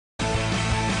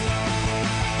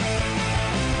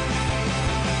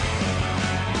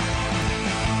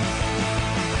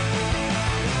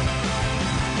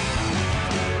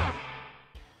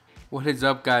What is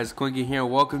up, guys? Quinkun here.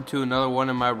 Welcome to another one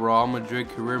of my Real Madrid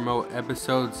career mode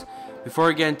episodes. Before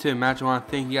we get into the match, I want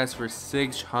to thank you guys for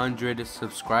 600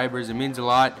 subscribers. It means a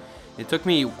lot. It took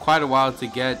me quite a while to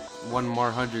get one more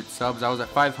 100 subs. I was at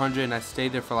 500 and I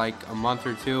stayed there for like a month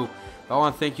or two. But I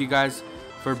want to thank you guys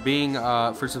for being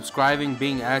for subscribing,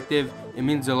 being active. It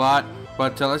means a lot.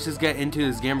 But let's just get into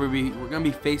this game. We're gonna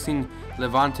be facing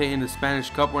Levante in the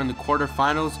Spanish Cup. We're in the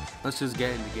quarterfinals. Let's just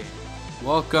get in the game.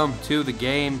 Welcome to the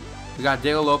game. We got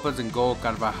Diego Lopez in goal,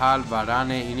 Carvajal,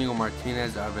 Varane, Inigo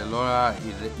Martinez, Arbeloa,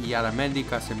 Yaramendi,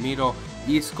 Casemiro,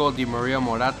 Isco, Di Maria,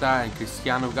 Morata, and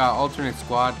Cristiano. We got alternate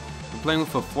squad. We're playing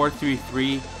with a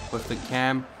 4-3-3 with the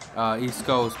cam.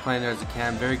 Isco is playing there as a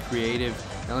cam, very creative.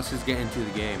 Now let's just get into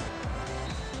the game.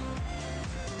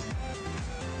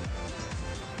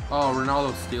 Oh,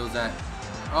 Ronaldo steals that.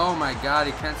 Oh my God,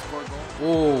 he can't score a goal.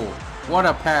 Oh, what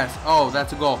a pass. Oh,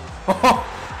 that's a goal.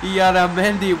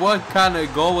 Yaramendi, what kind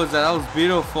of goal was that? That was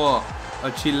beautiful. A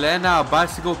chilena, a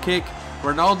bicycle kick.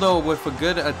 Ronaldo with a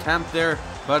good attempt there,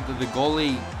 but the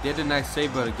goalie did a nice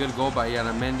save, but a good goal by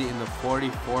Yaramendi in the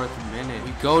 44th minute.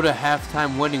 We go to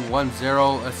halftime winning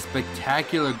 1-0. A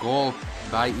spectacular goal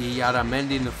by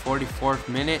Yaramendi in the 44th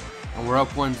minute, and we're up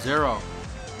 1-0.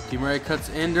 Di Maria cuts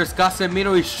in. There's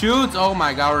Casemiro. He shoots. Oh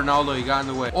my God, Ronaldo, he got in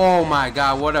the way. Oh my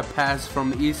God, what a pass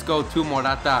from Isco to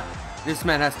Morata. This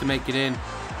man has to make it in.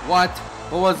 What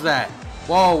was that?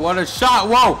 Whoa, what a shot.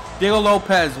 Whoa, Diego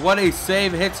Lopez, what a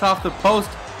save. Hits off the post.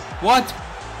 What?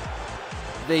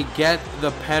 They get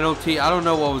the penalty. I don't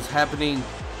know what was happening.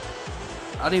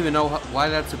 I don't even know why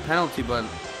that's a penalty, but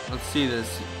let's see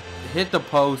this. Hit the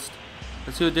post.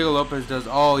 Let's see what Diego Lopez does.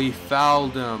 Oh, he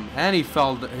fouled him. And he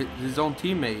fouled his own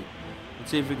teammate. Let's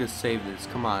see if we can save this.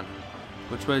 Come on.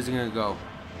 Which way is he going to go?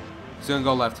 He's going to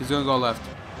go left. He's going to go left.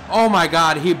 Oh my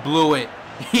God, he blew it.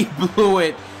 He blew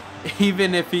it.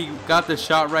 Even if he got the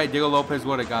shot right, Diego Lopez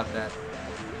would have got that.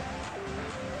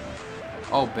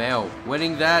 Oh, Bale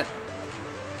winning that.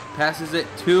 Passes it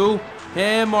to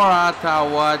him. Morata.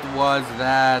 What was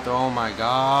that? Oh my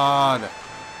God.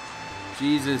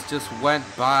 Jesus, just went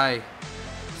by.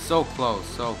 So close,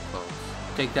 so close.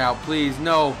 Take that out, please.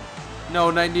 No.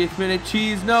 No, 90th minute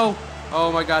cheese. No.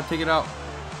 Oh my God, take it out.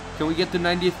 Can we get the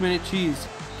 90th minute cheese?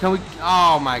 Can we?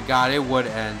 Oh my God, it would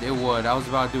end. It would. I was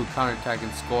about to do a counterattack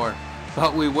and score.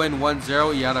 But we win 1-0.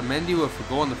 Yaramendi with a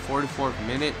goal in the 44th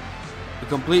minute. The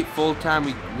complete full time.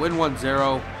 We win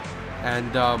 1-0.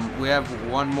 And we have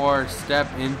one more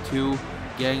step into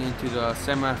getting into the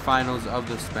semifinals of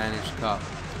the Spanish Cup.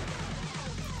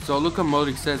 So Luka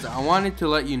Modric says, I wanted to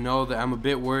let you know that I'm a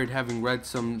bit worried having read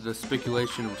some of the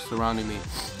speculation surrounding me.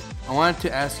 I wanted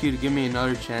to ask you to give me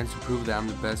another chance to prove that I'm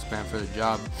the best man for the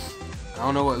job. I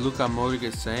don't know what Luka Modric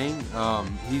is saying.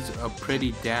 He's a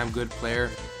pretty damn good player.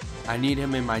 I need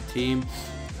him in my team.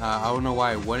 I don't know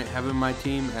why I wouldn't have him in my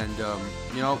team. And,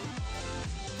 you know,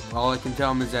 all I can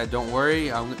tell him is that don't worry.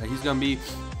 He's going to be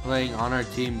playing on our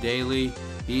team daily.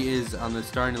 He is on the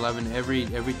starting 11 every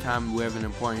time we have an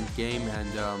important game.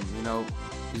 And, you know,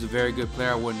 he's a very good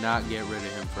player. I would not get rid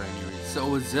of him for any reason. So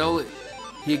Ozil,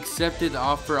 he accepted the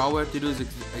offer. All we have to do is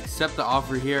accept the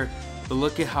offer here. But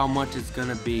look at how much it's going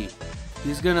to be.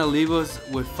 He's going to leave us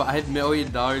with $5 million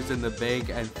in the bank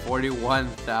and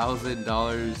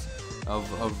 $41,000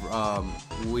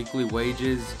 of weekly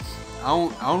wages. I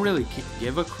don't really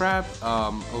give a crap.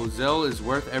 Ozil is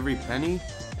worth every penny,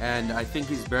 and I think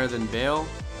he's better than Bale.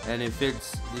 And if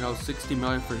it's, you know, 60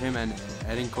 million for him and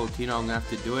adding Coutinho, I'm going to have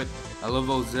to do it. I love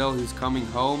Ozil. He's coming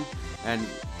home, and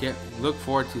look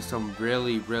forward to some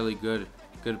really good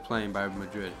playing by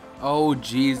Madrid. Oh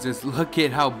Jesus, look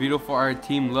at how beautiful our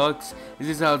team looks. This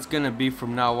is how it's gonna be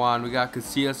from now on. We got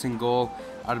Casillas in goal,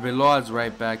 Arbeloa as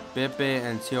right back, Pepe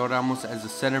and Sergio Ramos as the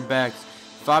center backs,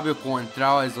 Fabio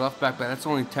Coentrao as left back, but that's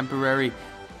only temporary.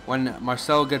 When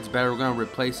Marcelo gets better, we're gonna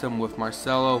replace him with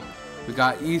Marcelo. We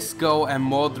got Isco and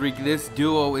Modric. This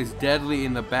duo is deadly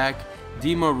in the back.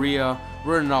 Di Maria,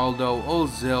 Ronaldo,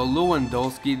 Ozil,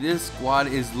 Lewandowski. This squad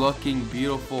is looking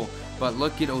beautiful. But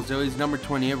look at Ozil, he's number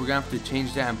 28. We're going to have to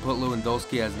change that and put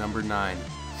Lewandowski as number 9.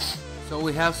 So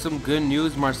we have some good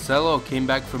news. Marcelo came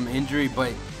back from injury,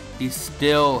 but he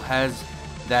still has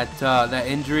that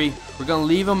injury. We're going to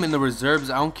leave him in the reserves.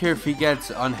 I don't care if he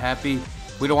gets unhappy.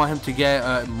 We don't want him to get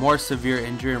a more severe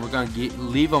injury, and we're going to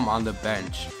leave him on the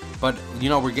bench. But, you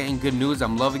know, we're getting good news.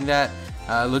 I'm loving that.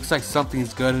 Looks like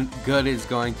something's good is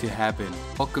going to happen.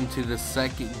 Welcome to the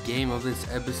second game of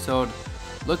this episode.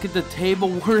 Look at the table.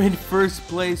 We're in first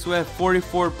place. We have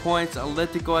 44 points.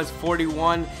 Atletico has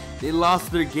 41. They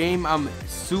lost their game. I'm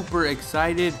super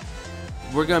excited.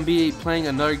 We're going to be playing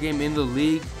another game in the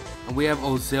league. And we have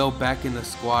Ozil back in the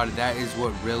squad. That is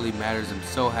what really matters. I'm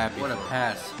so happy. What a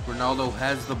pass. Ronaldo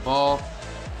has the ball.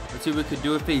 Let's see what we could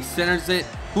do if he centers it.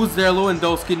 Who's there?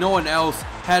 Lewandowski. No one else.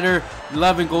 Header.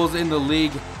 11 goals in the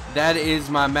league. That is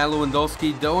my man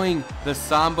Lewandowski doing the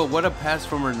Samba. What a pass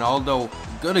from Ronaldo.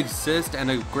 Good assist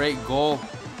and a great goal.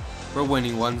 We're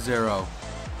winning 1-0.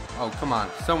 Oh, come on.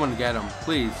 Someone get him,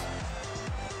 please.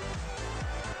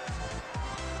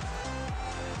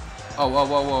 Oh, whoa,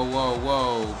 whoa, whoa, whoa,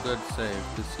 whoa. Good save.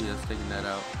 Good to see us taking that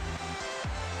out.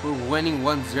 We're winning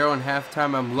 1-0 in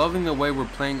halftime. I'm loving the way we're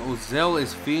playing. Ozil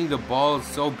is feeding the ball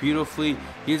so beautifully.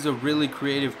 He's a really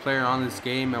creative player on this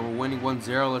game, and we're winning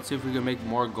 1-0. Let's see if we can make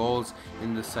more goals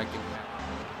in the second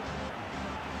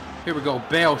half. Here we go.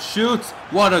 Bale shoots.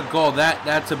 What a goal.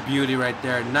 That's a beauty right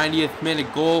there. 90th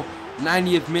minute goal.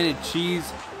 90th minute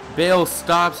cheese. Bale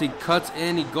stops. He cuts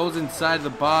in. He goes inside the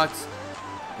box.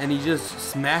 And he just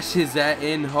smashes that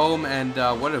in home. And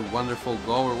what a wonderful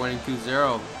goal. We're winning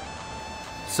 2-0.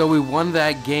 So we won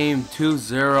that game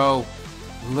 2-0.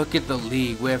 Look at the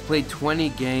league. We have played 20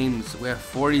 games. We have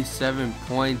 47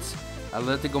 points.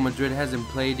 Atletico Madrid hasn't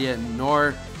played yet,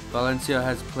 nor Valencia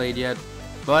has played yet.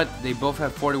 But they both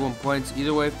have 41 points.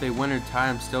 Either way, if they win or tie,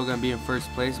 I'm still going to be in first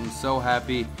place. I'm so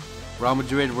happy. Real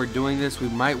Madrid, we're doing this. We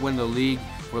might win the league.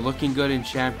 We're looking good in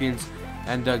Champions.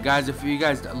 And guys, if you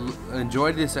guys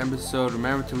enjoyed this episode,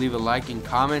 remember to leave a like and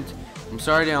comment. I'm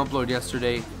sorry I didn't upload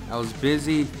yesterday. I was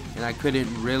busy and I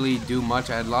couldn't really do much.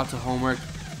 I had lots of homework,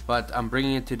 but I'm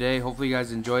bringing it today. Hopefully you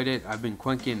guys enjoyed it. I've been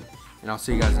Quinkun, and I'll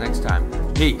see you guys next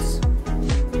time. Peace.